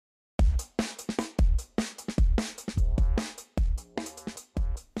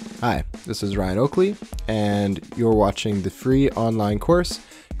Hi, this is Ryan Oakley, and you're watching the free online course,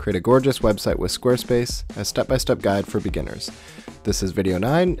 Create a Gorgeous Website with Squarespace, a step-by-step guide for beginners. This is video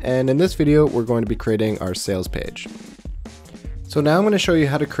 9, and in this video, we're going to be creating our sales page. So now I'm going to show you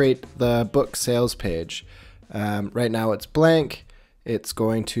how to create the book sales page. Right now it's blank. It's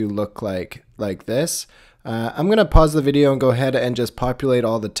going to look like this. I'm going to pause the video and go ahead and just populate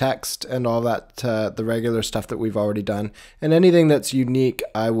all the text and all that, the regular stuff that we've already done. And anything that's unique,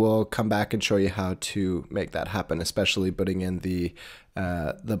 I will come back and show you how to make that happen, especially putting in the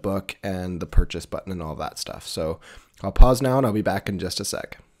book and the purchase button and all that stuff. So I'll pause now and I'll be back in just a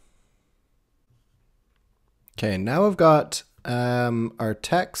sec. Okay, now I've got our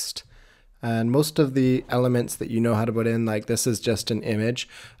text and most of the elements that you know how to put in, like this is just an image.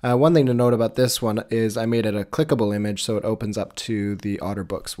 One thing to note about this one is I made it a clickable image so it opens up to the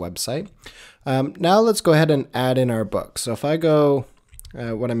OtterBooks website. Now let's go ahead and add in our book. So if I go,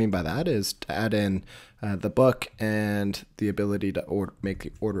 what I mean by that is to add in the book and the ability to make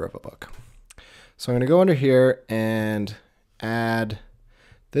the order of a book. So I'm going to go under here and add,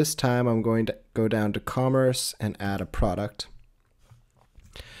 this time I'm going to go down to commerce and add a product.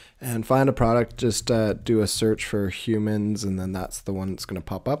 And find a product, just do a search for humans, and then that's the one that's going to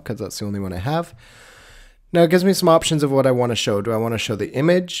pop up because that's the only one I have. Now it gives me some options of what I want to show. Do I want to show the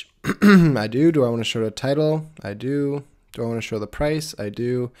image? I do. Do I want to show the title? I do. Do I want to show the price? I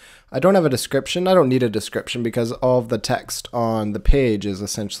do. I don't have a description. I don't need a description because all of the text on the page is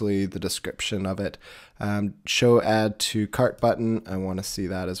essentially the description of it. Show add to cart button. I want to see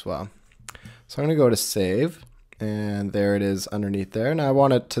that as well. So I'm going to go to save. And there it is underneath there. And I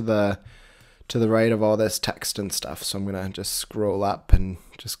want it to the right of all this text and stuff. So I'm gonna just scroll up and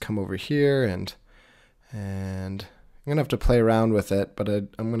just come over here and I'm gonna have to play around with it, but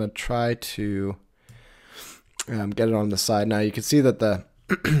I'm gonna try to get it on the side. Now you can see that the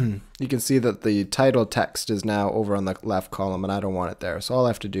title text is now over on the left column, and I don't want it there. So all I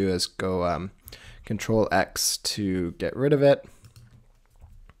have to do is go Control X to get rid of it.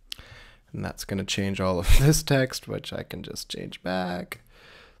 And that's going to change all of this text, which I can just change back.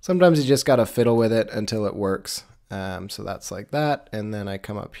 Sometimes you just got to fiddle with it until it works. So that's like that. And then I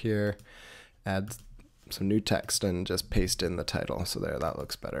come up here, add some new text and just paste in the title. So there, that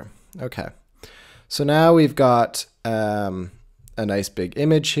looks better. Okay. So now we've got a nice big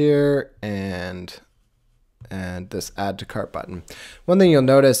image here and this add to cart button. One thing you'll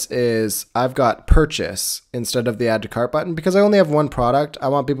notice is I've got purchase instead of the add to cart button because I only have one product. I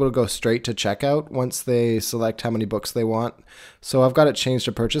want people to go straight to checkout once they select how many books they want. So I've got it changed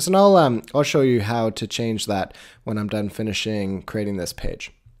to purchase, and I'll show you how to change that when I'm done finishing creating this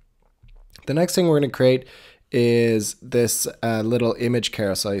page. The next thing we're going to create is this little image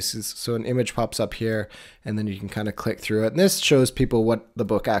carousel. So an image pops up here and then you can kind of click through it. And this shows people what the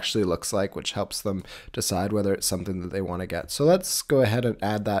book actually looks like, which helps them decide whether it's something that they want to get. So let's go ahead and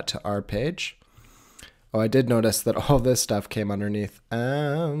add that to our page. Oh, I did notice that all this stuff came underneath.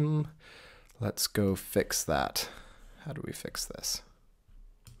 Let's go fix that. How do we fix this?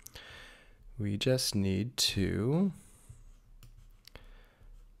 We just need to,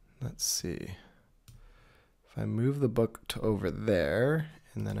 let's see. If I move the book to over there,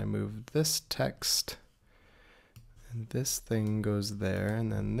 and then I move this text, and this thing goes there, and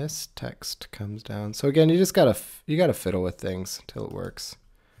then this text comes down. So again, you gotta fiddle with things until it works.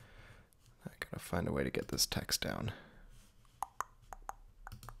 I gotta find a way to get this text down.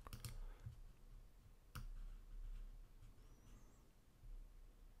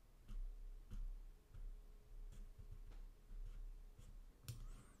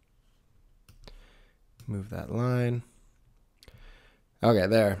 Move that line. Okay,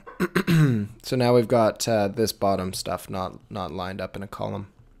 there. So now we've got this bottom stuff not lined up in a column.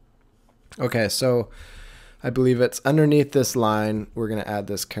 Okay, so I believe it's underneath this line. We're going to add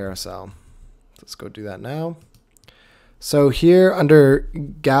this carousel. Let's go do that now. So here under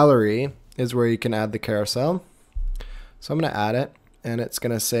gallery is where you can add the carousel. So I'm going to add it, and it's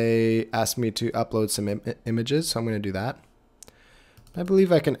going to ask me to upload some images. So I'm going to do that. I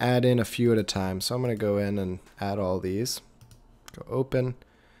believe I can add in a few at a time, so I'm going to go in and add all these. Go open.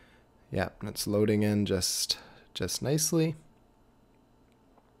 Yeah, and it's loading in just nicely.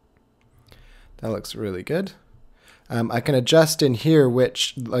 That looks really good. I can adjust in here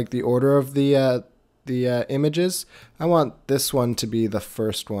like the order of the images. I want this one to be the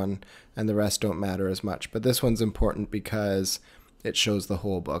first one, and the rest don't matter as much. But this one's important because it shows the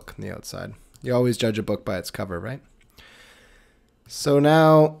whole book on the outside. You always judge a book by its cover, right? So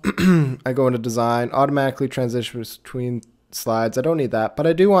now I go into design, automatically transition between slides. I don't need that, but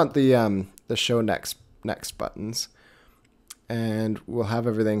I do want the show next buttons. and we'll have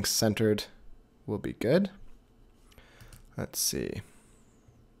everything centered. Will be good. Let's see.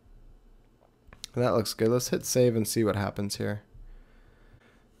 That looks good. Let's hit save and see what happens here.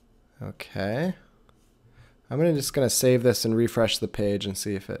 Okay. I'm just gonna save this and refresh the page and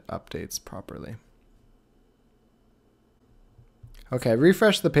see if it updates properly. Okay,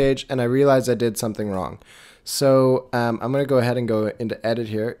 refresh the page and I realized I did something wrong. So I'm gonna go ahead and go into edit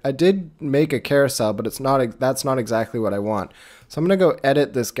here. I did make a carousel, but that's not exactly what I want. So I'm gonna go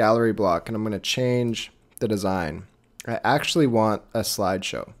edit this gallery block and I'm gonna change the design. I actually want a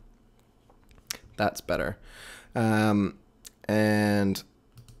slideshow. That's better. And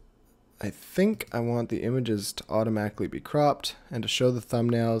I think I want the images to automatically be cropped and to show the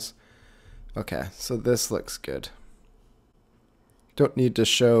thumbnails. Okay, so this looks good. Don't need to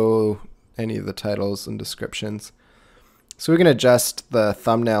show any of the titles and descriptions. So we can adjust the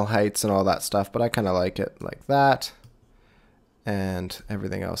thumbnail heights and all that stuff, but I kind of like it like that. And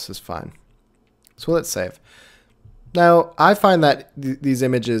everything else is fine. So let's save. Now, I find that these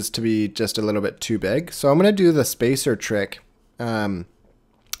images to be just a little bit too big. So I'm going to do the spacer trick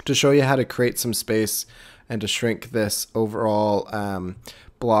to show you how to create some space and to shrink this overall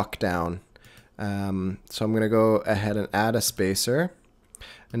block down. So I'm going to go ahead and add a spacer.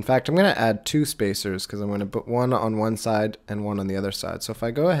 In fact, I'm going to add two spacers because I'm going to put one on one side and one on the other side. So if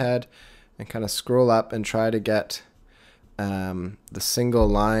I go ahead and kind of scroll up and try to get the single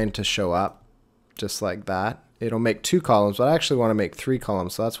line to show up just like that, it'll make two columns, but I actually want to make three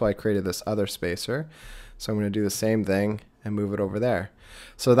columns. So that's why I created this other spacer. So I'm going to do the same thing and move it over there.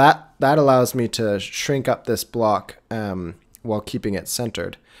 So that allows me to shrink up this block while keeping it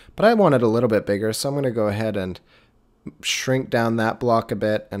centered. But I want it a little bit bigger, so I'm going to go ahead and shrink down that block a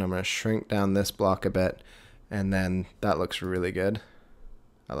bit, and I'm going to shrink down this block a bit, and then that looks really good.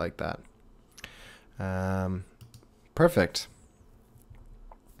 I like that. Perfect.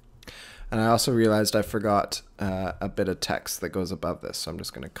 And I also realized I forgot a bit of text that goes above this, so I'm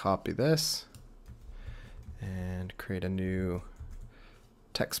just going to copy this and create a new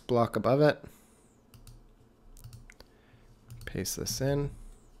text block above it. Paste this in.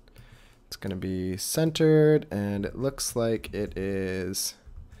 It's going to be centered, and it looks like it is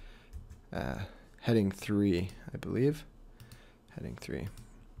heading 3, I believe. Heading 3.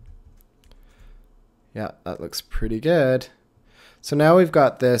 Yeah, that looks pretty good. So now we've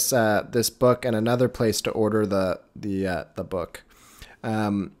got this this book and another place to order the book.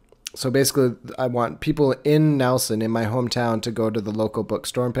 So basically, I want people in Nelson, in my hometown, to go to the local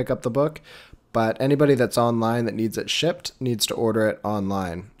bookstore and pick up the book. But anybody that's online that needs it shipped needs to order it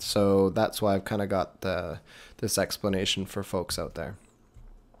online. So that's why I've kind of got this explanation for folks out there.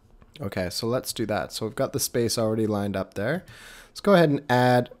 Okay, so let's do that. So we've got the space already lined up there. Let's go ahead and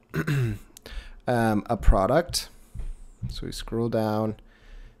add a product. So we scroll down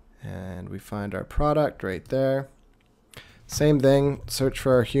and we find our product right there. Same thing, search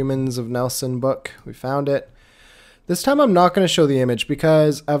for our Humans of Nelson book. We found it. This time I'm not going to show the image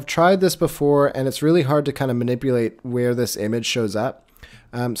because I've tried this before and it's really hard to kind of manipulate where this image shows up.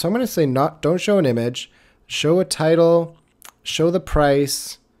 So I'm going to say don't show an image, show a title, show the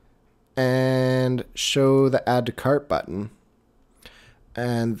price, and show the add to cart button.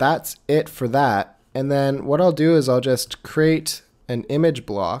 And that's it for that. And then what I'll do is I'll just create an image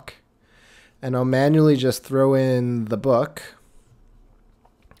block and I'll manually just throw in the book,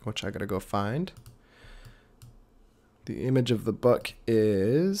 which I gotta go find. The image of the book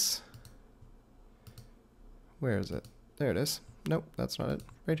is, where is it? There it is. Nope, that's not it.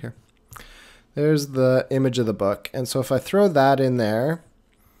 Right here. There's the image of the book. And so if I throw that in there,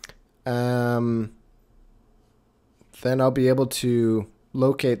 then I'll be able to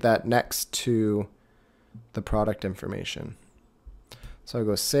locate that next to the product information. So I'll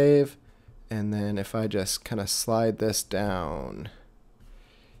go save, and then if I just kind of slide this down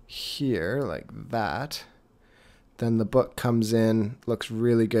here like that, then the book comes in, looks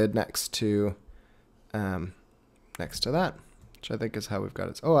really good next to that, which I think is how we've got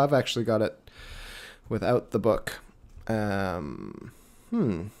it. Oh, I've actually got it without the book. I'm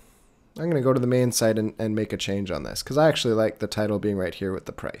going to go to the main site and make a change on this because I actually like the title being right here with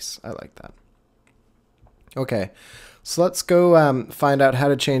the price. I like that. Okay, so let's go find out how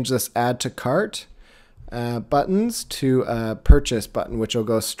to change this add to cart buttons to a purchase button, which will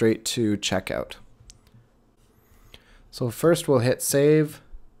go straight to checkout. So first we'll hit save.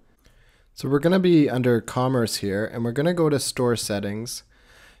 So we're going to be under commerce here, and we're going to go to store settings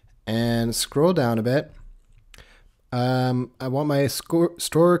and scroll down a bit. I want my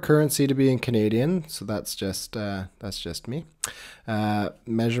store currency to be in Canadian, so that's just me.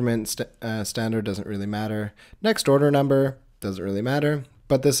 Measurement standard doesn't really matter. Next order number, doesn't really matter.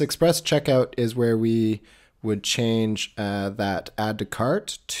 But this express checkout is where we would change that add to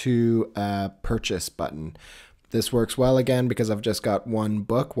cart to a purchase button. This works well again because I've just got one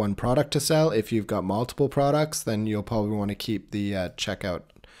book, one product to sell. If you've got multiple products, then you'll probably want to keep the checkout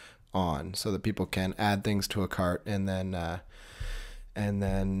on so that people can add things to a cart and then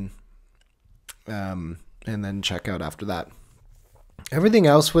check out after that. Everything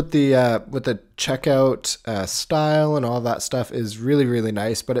else with the checkout style and all that stuff is really, really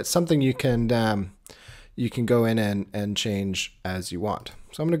nice, but it's something you can go in and change as you want.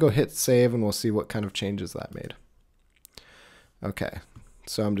 So I'm going to go hit save and we'll see what kind of changes that made. Okay,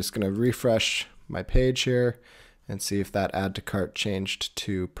 so I'm just going to refresh my page here and see if that add to cart changed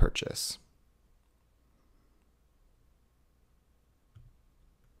to purchase.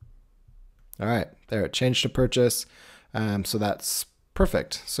 All right, there, it changed to purchase. So that's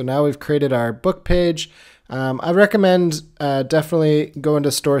perfect. So now we've created our book page. I recommend definitely go into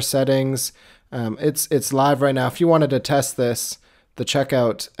store settings. It's live right now. If you wanted to test this, the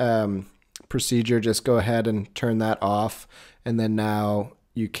checkout procedure, just go ahead and turn that off. And then now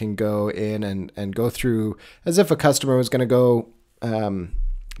you can go in and go through as if a customer was going to go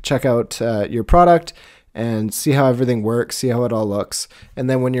check out your product and see how everything works, see how it all looks. And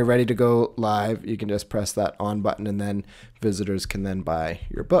then when you're ready to go live, you can just press that on button and then visitors can then buy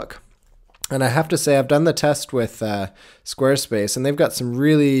your book. And I have to say, I've done the test with Squarespace, and they've got some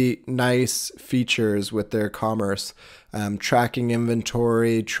really nice features with their commerce, tracking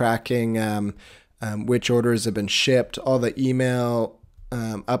inventory, tracking which orders have been shipped, all the email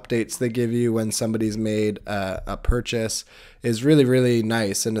updates they give you when somebody's made a purchase is really, really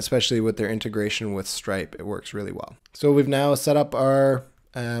nice. And especially with their integration with Stripe, it works really well. So we've now set up our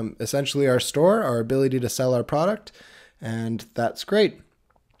essentially our store, our ability to sell our product, and that's great.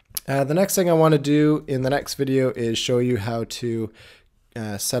 The next thing I want to do in the next video is show you how to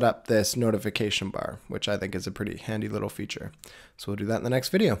set up this notification bar, which I think is a pretty handy little feature. So we'll do that in the next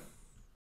video.